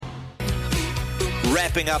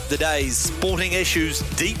Wrapping up the day's sporting issues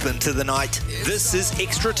deep into the night. This is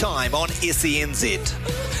Extra Time on SENZ.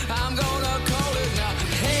 I'm gonna call it now.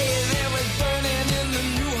 Hey, there was burning in the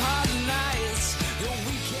new hot nights. The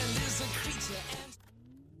weekend is a creature and...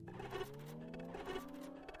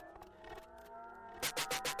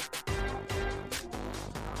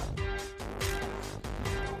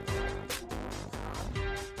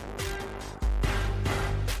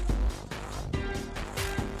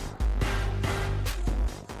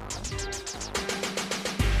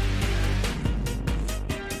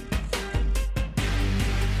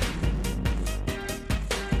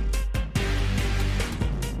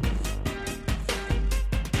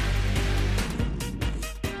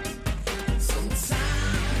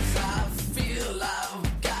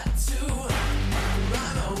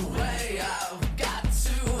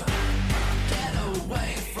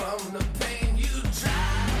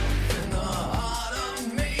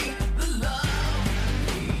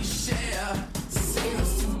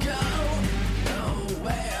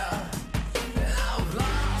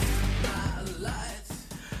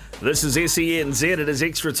 This is SENZ. It is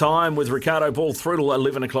Extra Time with Ricardo Ball through to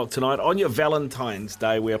 11 o'clock tonight. On your Valentine's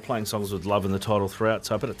Day, we are playing songs with love in the title throughout.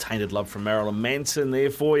 So a bit of Tainted Love from Marilyn Manson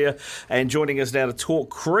there for you. And joining us now to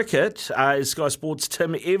talk cricket is Sky Sports'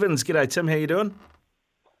 Tim Evans. G'day, Tim. How you doing?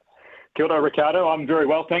 Kia ora, Ricardo. I'm very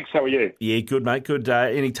well, thanks. How are you? Yeah, good, mate. Good.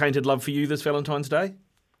 Any Tainted Love for you this Valentine's Day?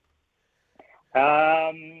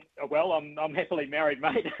 Well, I'm happily married,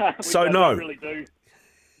 mate. So no. Don't really do.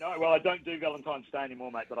 No, well, I don't do Valentine's Day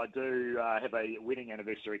anymore, mate, but I do have a wedding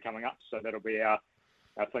anniversary coming up, so that'll be our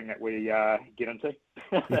thing that we get into,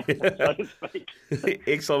 so to speak.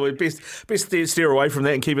 Excellent. Best steer away from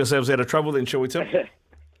that and keep ourselves out of trouble then, shall we, Tim?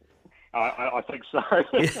 I think so.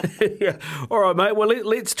 Yeah. All right, mate. Well,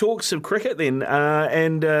 let's talk some cricket then.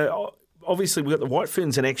 Obviously, we've got the White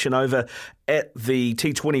Ferns in action over at the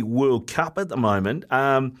T20 World Cup at the moment.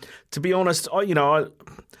 To be honest, I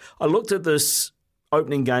looked at this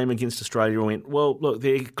opening game against Australia and went, well, look,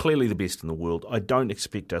 they're clearly the best in the world. I don't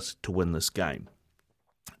expect us to win this game.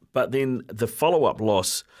 But then the follow-up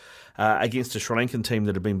loss against a Sri Lankan team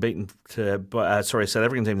that had been beaten South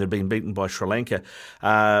African team that had been beaten by Sri Lanka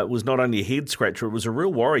was not only a head-scratcher, it was a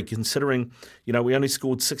real worry considering, we only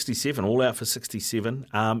scored 67, all out for 67.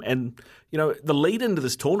 The lead into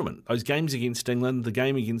this tournament, those games against England, the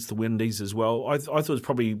game against the Windies as well, I thought it was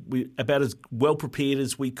probably about as well prepared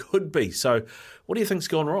as we could be. So what do you think's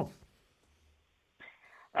gone wrong?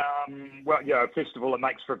 First of all, it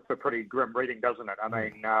makes for pretty grim reading, doesn't it? I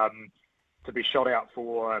mean, to be shot out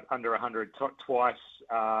for under 100 twice,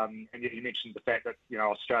 and you mentioned the fact that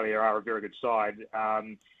Australia are a very good side.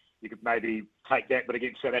 You could maybe take that, but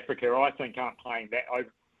against South Africa, I think aren't playing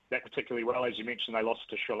that particularly well. As you mentioned, they lost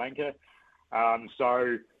to Sri Lanka.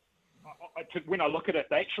 So when I look at it,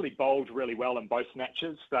 they actually bowled really well in both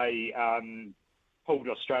matches. They pulled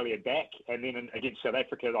Australia back, and then against South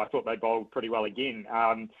Africa, I thought they bowled pretty well again.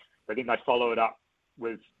 But then they followed up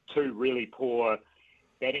with two really poor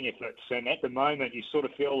batting efforts, and at the moment you sort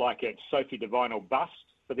of feel like it's Sophie Devine or bust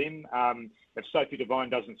for them. If Sophie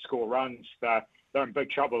Devine doesn't score runs, they're in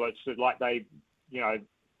big trouble. It's like they,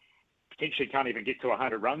 potentially can't even get to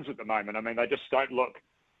 100 runs at the moment. I mean, they just don't look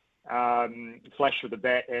flash with the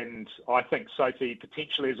bat, and I think Sophie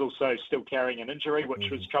potentially is also still carrying an injury, which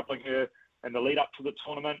was troubling her in the lead up to the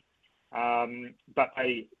tournament. But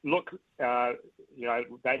they look,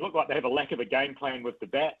 they look like they have a lack of a game plan with the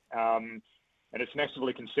bat. And it's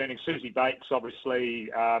massively concerning. Susie Bates, obviously,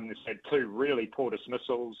 has had two really poor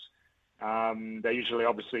dismissals. They usually,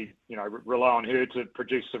 obviously, rely on her to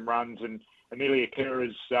produce some runs. And Amelia Kerr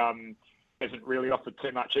hasn't really offered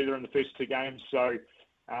too much either in the first two games. So,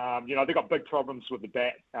 they've got big problems with the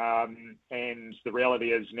bat. And the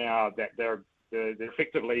reality is now that they're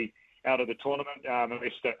effectively out of the tournament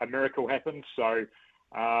unless a miracle happens. So,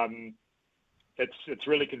 it's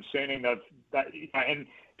really concerning. And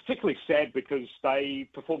particularly sad because they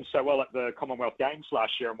performed so well at the Commonwealth Games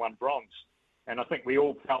last year and won bronze. And I think we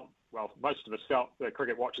all felt, well, most of us felt, the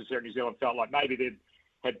cricket watchers here in New Zealand felt like maybe there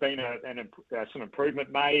had been some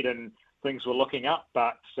improvement made and things were looking up.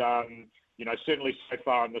 But, certainly so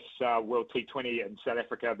far in this World T20 in South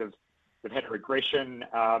Africa, they've had a regression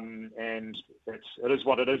and it is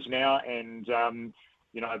what it is now. And,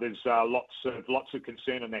 there's lots of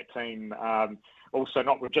concern in that team. Also,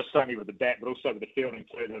 not just only with the bat, but also with the fielding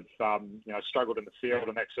too. They've struggled in the field,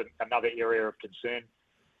 and that's another area of concern.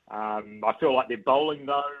 I feel like their bowling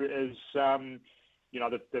though is,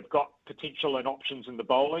 they've got potential and options in the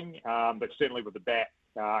bowling, but certainly with the bat,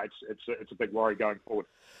 it's a big worry going forward.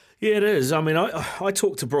 Yeah, it is. I mean, I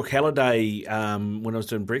talked to Brooke Halliday when I was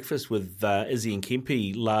doing breakfast with Izzy and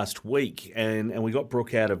Kempe last week, and we got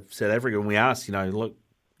Brooke out of South Africa, and we asked, look,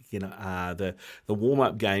 the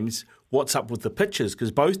warm-up games, what's up with the pitches?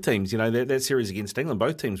 Because both teams, that series against England,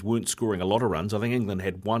 both teams weren't scoring a lot of runs. I think England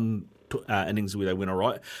had one innings where they went all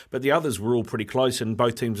right, but the others were all pretty close, and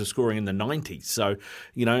both teams were scoring in the 90s. So,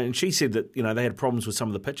 and she said that, they had problems with some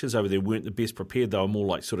of the pitches over there, weren't the best prepared. They were more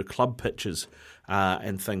like sort of club pitches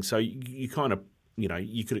and things. So you kind of,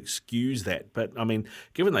 you could excuse that. But, I mean,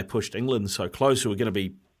 given they pushed England so close, who are going to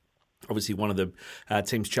be obviously one of the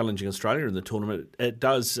teams challenging Australia in the tournament, it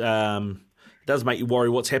does make you worry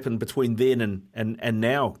what's happened between then and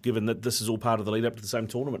now, given that this is all part of the lead up to the same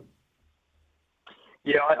tournament.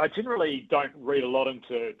 Yeah, I generally don't read a lot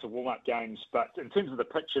into warm-up games, but in terms of the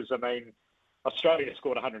pitches, I mean, Australia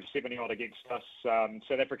scored 170-odd against us.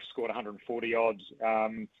 South Africa scored 140-odd.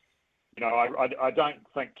 I don't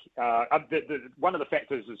think one of the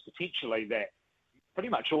factors is potentially that pretty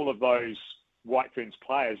much all of those White Ferns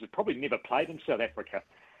players have probably never played in South Africa.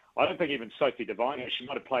 I don't think even Sophie Devine, she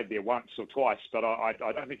might have played there once or twice, but I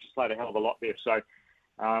don't think she's played a hell of a lot there. So,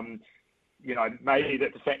 maybe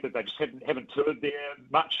that the fact that they just haven't toured there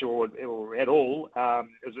much or at all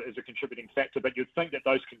is a contributing factor. But you'd think that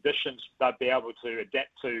those conditions they'd be able to adapt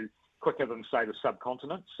to quicker than, say, the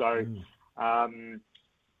subcontinent. So,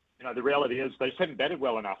 the reality is they just haven't batted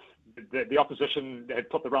well enough. The opposition had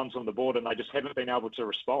put the runs on the board and they just haven't been able to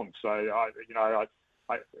respond. So,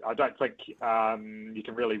 I don't think you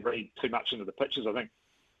can really read too much into the pitches. I think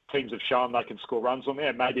teams have shown they can score runs on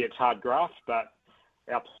there. Maybe it's hard graft, but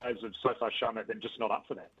our players have so far shown that they're just not up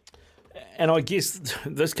for that. And I guess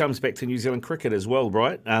this comes back to New Zealand cricket as well,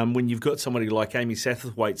 right? When you've got somebody like Amy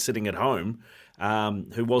Satterthwaite sitting at home,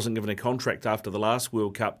 who wasn't given a contract after the last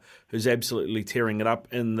World Cup, who's absolutely tearing it up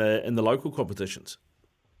in the local competitions.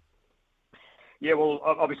 Yeah, well,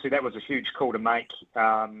 obviously that was a huge call to make.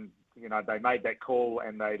 They made that call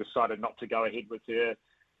and they decided not to go ahead with her.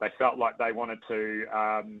 They felt like they wanted to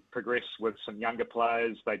progress with some younger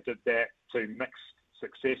players. They did that to mixed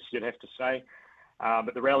success, you'd have to say.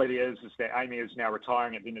 But the reality is that Amy is now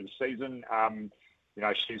retiring at the end of the season.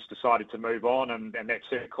 She's decided to move on, and that's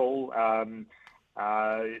her call. That's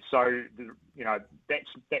the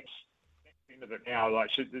end of it now. Like,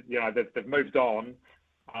 they've moved on,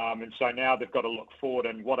 and so now they've got to look forward.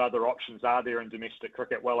 And what other options are there in domestic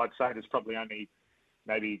cricket? Well, I'd say there's probably only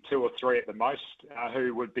maybe two or three at the most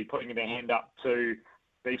who would be putting their hand up to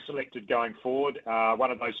be selected going forward.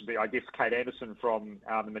 One of those would be, I guess, Kate Anderson from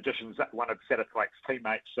the Magicians, one of Satterthwaite's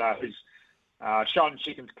teammates, who's shown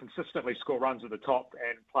she can consistently score runs at the top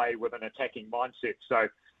and play with an attacking mindset. So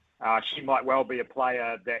she might well be a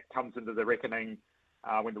player that comes into the reckoning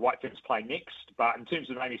when the White Ferns play next. But in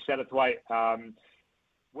terms of Amy Satterthwaite,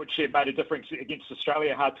 would she have made a difference against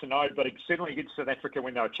Australia? Hard to know, but certainly against South Africa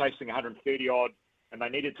when they were chasing 130-odd and they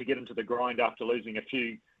needed to get into the grind after losing a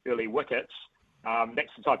few early wickets. That's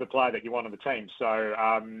the type of player that you want on the team. So,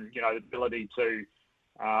 the ability to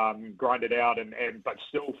grind it out but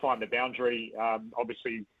still find the boundary.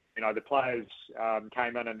 Obviously, the players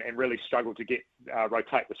came in and really struggled to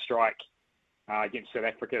rotate the strike against South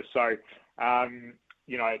Africa. So,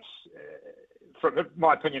 it's from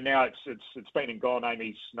my opinion now, it's been and gone.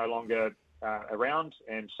 Amy's no longer around,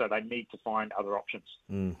 and so they need to find other options.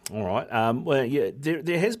 All right.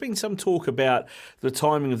 There has been some talk about the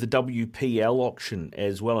timing of the WPL auction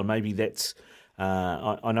as well, and maybe that's.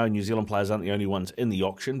 I know New Zealand players aren't the only ones in the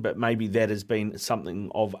auction, but maybe that has been something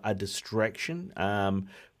of a distraction.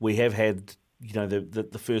 We have had,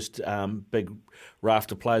 the first big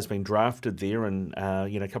raft of players being drafted there, and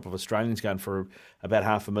a couple of Australians going for about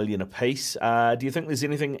 $500,000 apiece. Do you think there's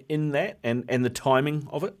anything in that, and the timing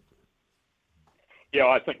of it? Yeah,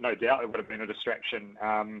 I think no doubt it would have been a distraction.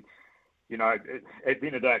 At the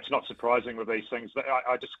end of the day, it's not surprising with these things.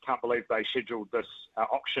 I just can't believe they scheduled this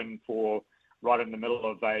auction for right in the middle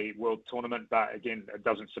of a world tournament. But again, it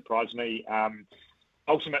doesn't surprise me.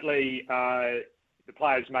 Ultimately, the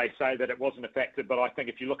players may say that it wasn't a factor, but I think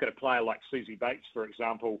if you look at a player like Suzie Bates, for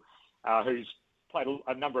example, who's played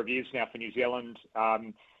a number of years now for New Zealand,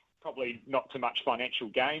 probably not too much financial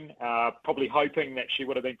gain, probably hoping that she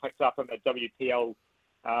would have been picked up in the WPL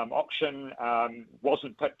auction,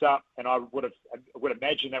 wasn't picked up, and I would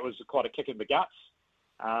imagine that was quite a kick in the guts,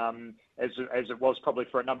 as it was probably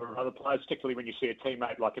for a number of other players, particularly when you see a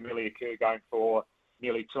teammate like Amelia Kerr going for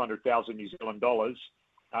nearly 200,000 New Zealand dollars,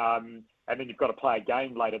 and then you've got to play a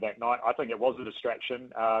game later that night. I think it was a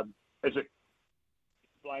distraction. Is it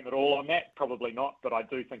blame it all on that? Probably not, but I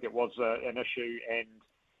do think it was an issue,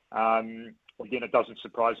 and again, it doesn't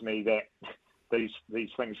surprise me that these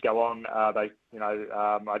things go on. I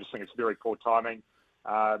just think it's very poor timing.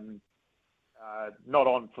 Not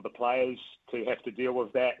on for the players to have to deal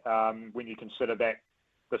with that when you consider that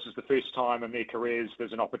this is the first time in their careers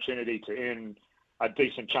there's an opportunity to earn a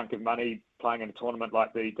decent chunk of money playing in a tournament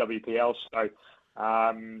like the WPL. So,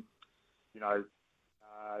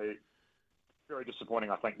 very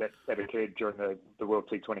disappointing, I think, that occurred during the World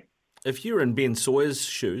T20. If you're in Ben Sawyer's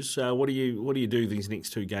shoes, what do you do these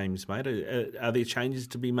next two games, mate? Are there changes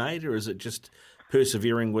to be made, or is it just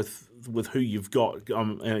persevering with who you've got?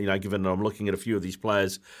 Given I'm looking at a few of these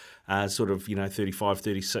players, 35,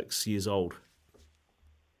 36 years old.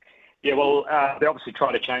 Yeah, well, they obviously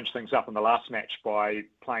tried to change things up in the last match by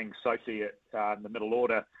playing Sophie at the middle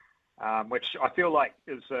order, which I feel like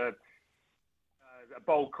is a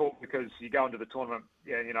bold call because you go into the tournament,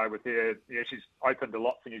 with her. She's opened a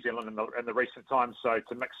lot for New Zealand in the recent times. So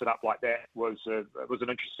to mix it up like that was an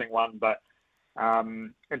interesting one. But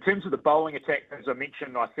in terms of the bowling attack, as I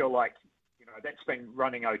mentioned, I feel like that's been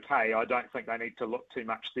running okay. I don't think they need to look too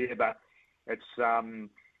much there. But it's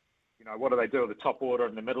what do they do with the top order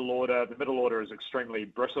and the middle order? The middle order is extremely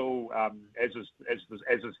brittle, as is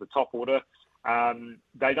the top order.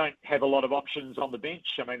 They don't have a lot of options on the bench.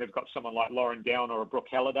 I mean, they've got someone like Lauren Down or a Brooke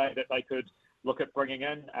Halliday that they could look at bringing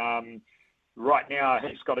in. Right now,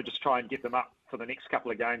 he's got to just try and get them up for the next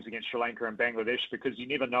couple of games against Sri Lanka and Bangladesh because you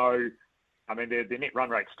never know. I mean, their net run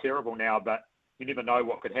rate's terrible now, but you never know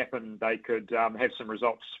what could happen. They could have some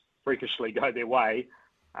results freakishly go their way.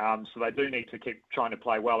 So they do need to keep trying to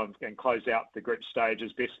play well and close out the group stage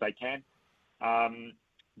as best they can.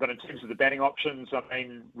 But in terms of the batting options, I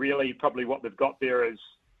mean, really probably what they've got there is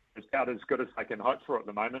about as good as they can hope for at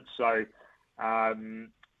the moment. So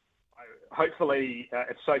hopefully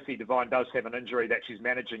if Sophie Devine does have an injury that she's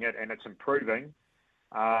managing it and it's improving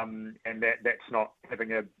and that's not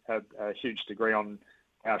having a huge degree on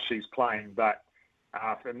how she's playing. But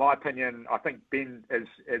in my opinion, I think Ben is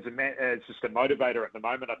just a motivator at the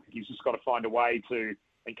moment. I think he's just got to find a way to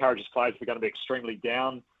encourage his players who are going to be extremely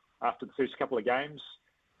down after the first couple of games.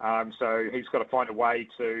 So he's got to find a way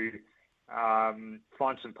to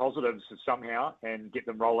find some positives somehow and get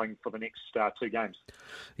them rolling for the next two games.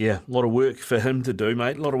 Yeah, a lot of work for him to do,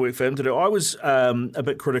 mate. A lot of work for him to do. I was a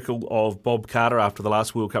bit critical of Bob Carter after the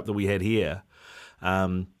last World Cup that we had here,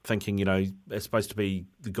 thinking, it's supposed to be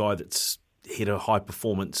the guy that's hit a high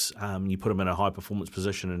performance, you put him in a high performance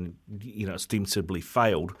position and, ostensibly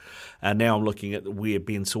failed. And now I'm looking at where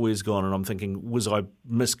Ben Sawyer's gone and I'm thinking, was I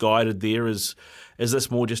misguided there? Is this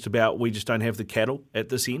more just about we just don't have the cattle at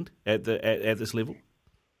this end, at this level?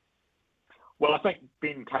 Well, I think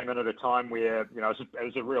Ben came in at a time where, it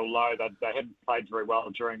was a real low. They hadn't played very well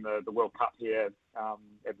during the World Cup here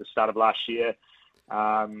at the start of last year.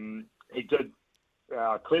 He did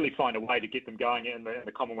clearly find a way to get them going in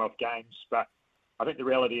the Commonwealth Games. But I think the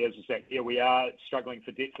reality is that, we are struggling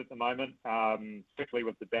for depth at the moment, particularly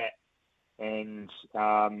with the bat. And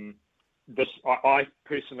I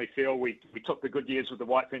personally feel we took the good years with the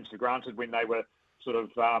White Ferns for granted when they were sort of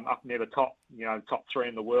up near the top, top three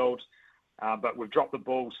in the world. But we've dropped the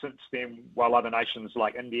ball since then, while other nations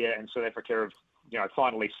like India and South Africa have,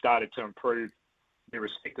 finally started to improve their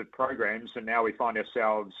respective programs. And now we find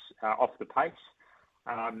ourselves off the pace.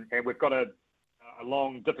 And we've got a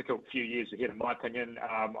long, difficult few years ahead, in my opinion.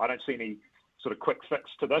 I don't see any sort of quick fix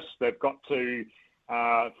to this. They've got to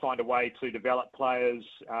find a way to develop players,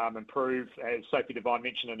 improve. As Sophie Devine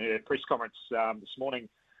mentioned in her press conference this morning,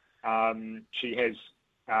 she has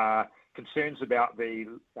concerns about the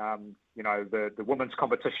women's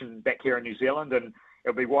competition back here in New Zealand, and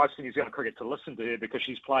it'll be wise for New Zealand cricket to listen to her because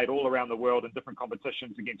she's played all around the world in different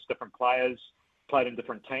competitions against different players, played in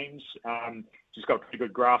different teams. She's got a pretty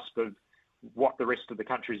good grasp of what the rest of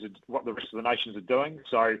the nations are doing.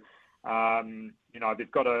 So,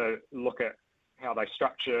 they've got to look at how they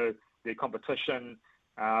structure their competition.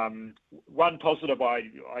 One positive I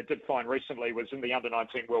did find recently was in the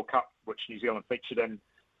Under-19 World Cup, which New Zealand featured in.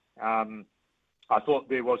 I thought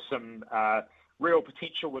there was some real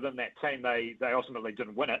potential within that team. They ultimately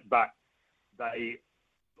didn't win it, but they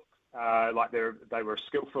like they were a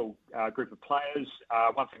skillful group of players.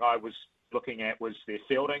 One thing I was looking at was their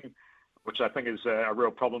fielding, which I think is a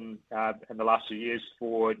real problem in the last few years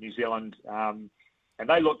for New Zealand. And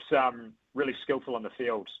they looked really skillful in the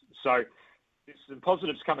field. So there's some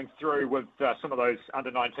positives coming through with some of those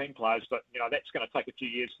under-19 players, but that's going to take a few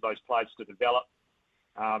years for those players to develop.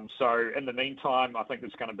 So in the meantime, I think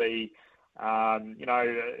there's going to be a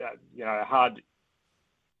hard 2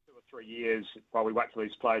 or 3 years while we wait for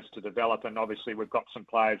these players to develop. And obviously we've got some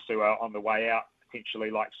players who are on the way out,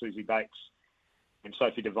 potentially like Suzie Bates and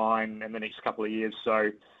Sophie Devine in the next couple of years.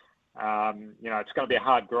 So, it's going to be a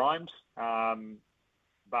hard grind,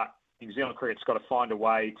 but New Zealand cricket's got to find a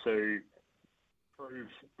way to improve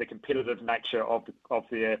the competitive nature of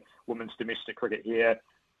their women's domestic cricket here,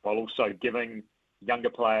 while also giving younger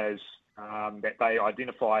players that they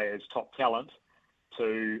identify as top talent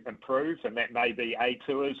to improve, and that may be A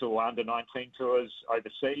tours or under-19 tours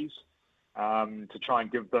overseas, to try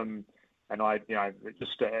and give them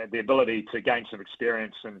the ability to gain some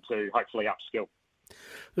experience and to hopefully upskill.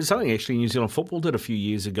 There's something actually New Zealand football did a few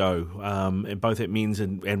years ago, both at men's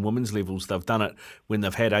and women's levels. They've done it when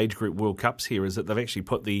they've had age group World Cups here, is that they've actually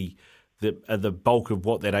put the bulk of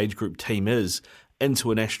what that age group team is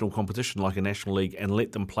into a national competition like a national league and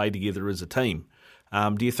let them play together as a team.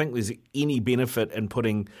 Do you think there's any benefit in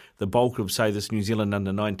putting the bulk of, say, this New Zealand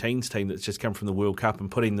under-19s team that's just come from the World Cup and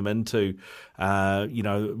putting them into,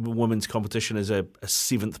 women's competition as a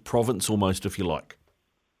seventh province almost, if you like?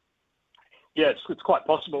 Yeah, it's quite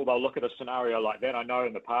possible they'll look at a scenario like that. I know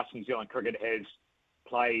in the past New Zealand cricket has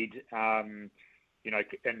played, and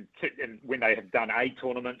when they have done A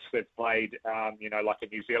tournaments, they've played, like a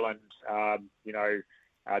New Zealand,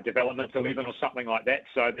 development 11 or something like that.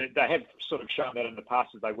 So they have sort of shown that in the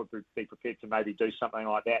past that they would be prepared to maybe do something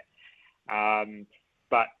like that.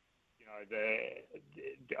 But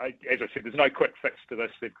as I said, there's no quick fix to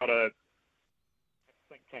this. They've got to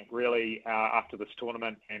think tank really after this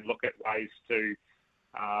tournament and look at ways to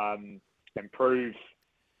improve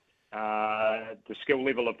the skill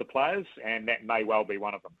level of the players, and that may well be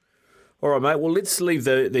one of them. All right, mate. Well, let's leave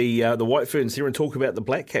the White Ferns here and talk about the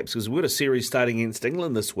Black Caps, because we've got a series starting against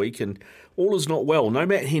England this week, and all is not well. No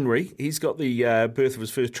Matt Henry. He's got the birth of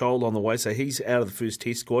his first child on the way, so he's out of the first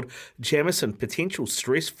Test squad. Jamieson, potential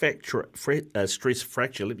stress fracture,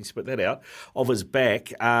 let me spit that out, of his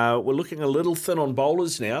back. We're looking a little thin on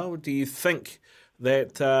bowlers now. Do you think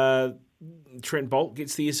that Trent Boult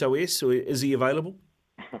gets the SOS, or is he available?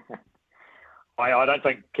 I don't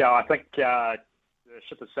think... I think... the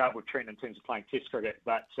ship has sailed with Trent in terms of playing Test cricket,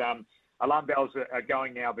 but alarm bells are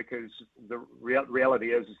going now, because the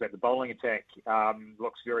reality is that the bowling attack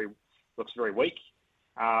looks very weak.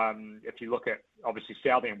 If you look at, obviously,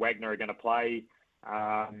 Southey and Wagner are going to play,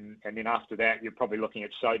 and then after that you're probably looking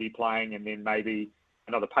at Sodhi playing, and then maybe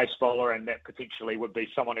another pace bowler, and that potentially would be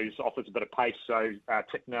someone who offers a bit of pace, so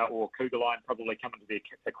Tickner or Kugelheim probably come into the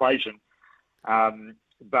equation.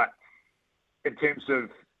 But in terms of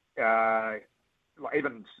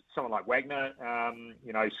even someone like Wagner,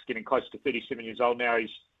 he's getting close to 37 years old now.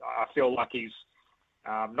 I feel like he's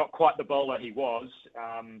not quite the bowler he was.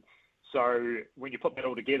 So when you put that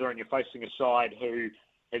all together and you're facing a side who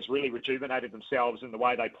has really rejuvenated themselves in the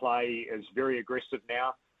way they play, is very aggressive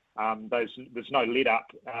now, there's no let up.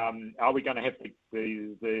 Are we going to have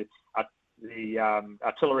the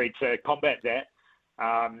artillery to combat that?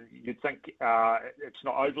 You'd think it's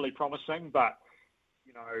not overly promising, but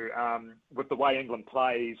with the way England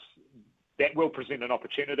plays, that will present an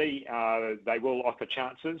opportunity. They will offer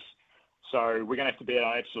chances. So we're going to have to be at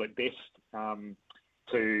our absolute best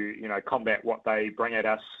to, combat what they bring at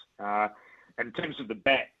us. In terms of the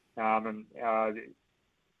bat,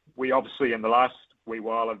 we obviously in the last wee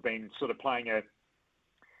while have been sort of playing a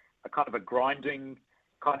kind of a grinding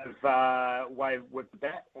kind of way with the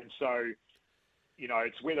bat. And so,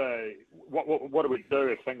 it's whether, what do we do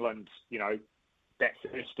if England, bat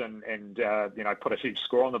first and put a huge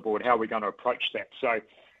score on the board? How are we going to approach that? So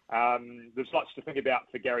there's lots to think about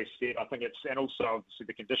for Gary Stead. I think and also obviously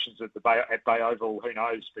the conditions at Bay Oval, who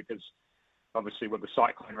knows, because obviously with the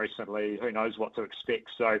cyclone recently, who knows what to expect.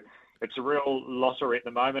 So it's a real lottery at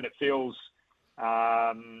the moment. It feels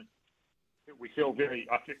it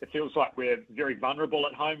feels like we're very vulnerable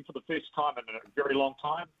at home for the first time in a very long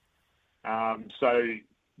time. So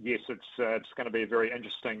yes, it's going to be a very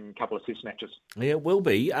interesting couple of Test matches. Yeah, it will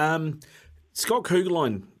be. Scott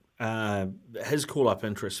Kugelheim, his call-up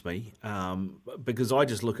interests me, because I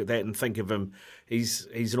just look at that and think of him, he's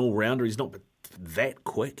an all-rounder, he's not that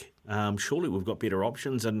quick. Surely we've got better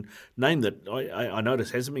options. And name that I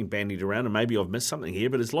notice hasn't been bandied around, and maybe I've missed something here,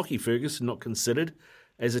 but is Lockie Ferguson not considered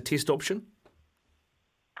as a Test option?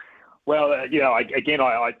 Well,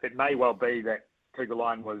 it may well be that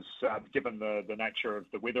Kugelheim was, given the nature of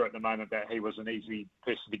the weather at the moment, that he was an easy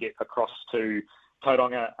person to get across to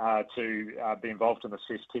Tauranga to be involved in the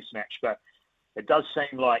Test match. But it does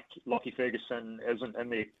seem like Lockie Ferguson isn't in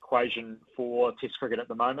the equation for Test cricket at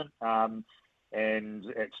the moment. And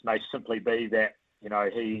it may simply be that,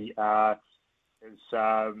 he is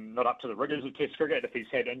not up to the rigours of Test cricket. If he's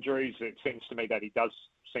had injuries, it seems to me that he does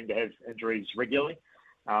seem to have injuries regularly.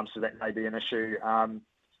 So that may be an issue.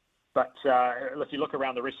 But if you look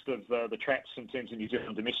around the rest of the traps in terms of New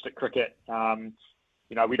Zealand domestic cricket,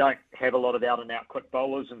 we don't have a lot of out-and-out quick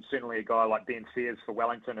bowlers, and certainly a guy like Ben Sears for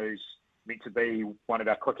Wellington, who's meant to be one of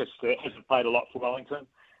our quickest, hasn't played a lot for Wellington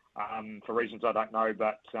for reasons I don't know.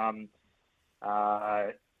 But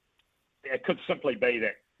it could simply be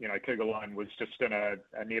that Cougar Line was just in a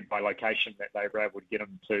nearby location that they were able to get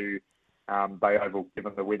him to Bay Oval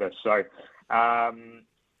given the weather. So.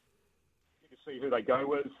 See who they go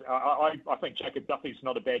with. I think Jacob Duffy's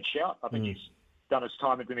not a bad shout. I think he's done his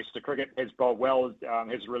time in domestic cricket, has bowled well,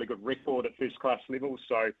 has a really good record at first-class level,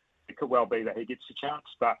 so it could well be that he gets a chance.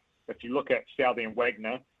 But if you look at Southey and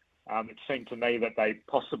Wagner, it seemed to me that they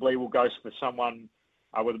possibly will go for someone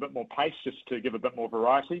with a bit more pace just to give a bit more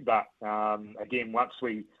variety. But again, once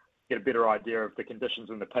we get a better idea of the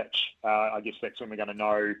conditions in the pitch, I guess that's when we're going to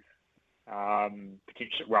know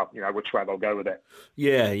which way they'll go with it.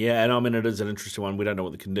 Yeah, and I mean it is an interesting one. We don't know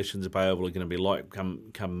what the conditions of Bay Oval are going to be like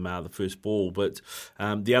come the first ball. But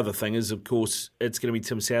the other thing is, of course, it's going to be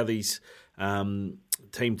Tim Southey's team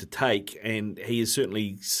to take, and he has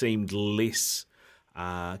certainly seemed less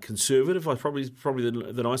conservative. Probably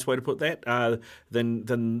the nice way to put that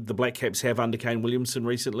than the Black Caps have under Kane Williamson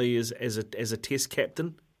recently as a Test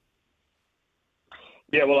captain.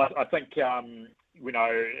 Yeah, well, I think.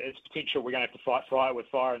 It's potential we're going to have to fight fire with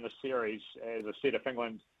fire in this series. As I said, if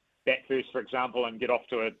England bat first, for example, and get off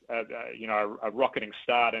to a rocketing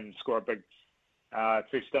start and score a big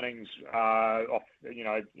first innings off,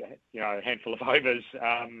 a handful of overs,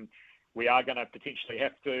 we are going to potentially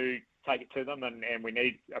have to take it to them, and we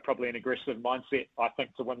need probably an aggressive mindset, I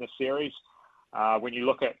think, to win this series. When you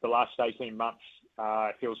look at the last 18 months,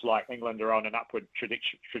 it feels like England are on an upward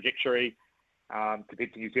trajectory.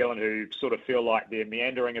 Compared to New Zealand, who sort of feel like they're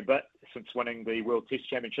meandering a bit since winning the World Test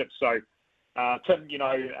Championship. So, Tim, he's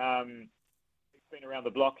been around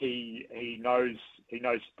the block. He knows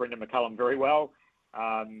Brendan McCullum very well,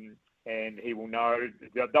 and he will know.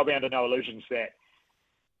 They'll be under no illusions that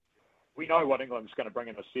we know what England's going to bring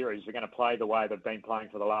in the series. They're going to play the way they've been playing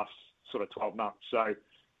for the last sort of 12 months. So,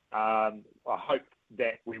 I hope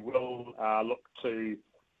that we will look to.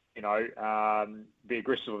 Be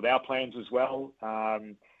aggressive with our plans as well.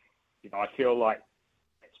 I feel like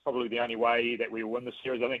it's probably the only way that we will win the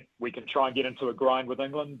series. I think we can try and get into a grind with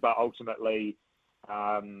England, but ultimately,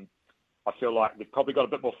 I feel like they've probably got a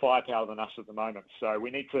bit more firepower than us at the moment. So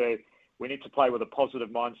we need to play with a positive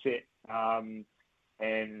mindset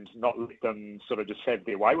and not let them sort of just have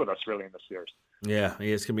their way with us really in the series. Yeah,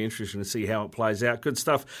 it's going to be interesting to see how it plays out. Good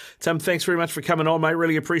stuff. Tim, thanks very much for coming on, mate.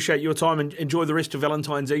 Really appreciate your time, and enjoy the rest of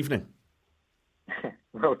Valentine's evening.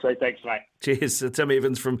 Will do. Thanks, mate. Cheers. Tim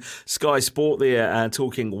Evans from Sky Sport there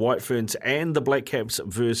talking White Ferns and the Black Caps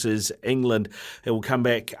versus England. It will come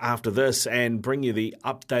back after this and bring you the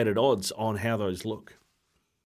updated odds on how those look.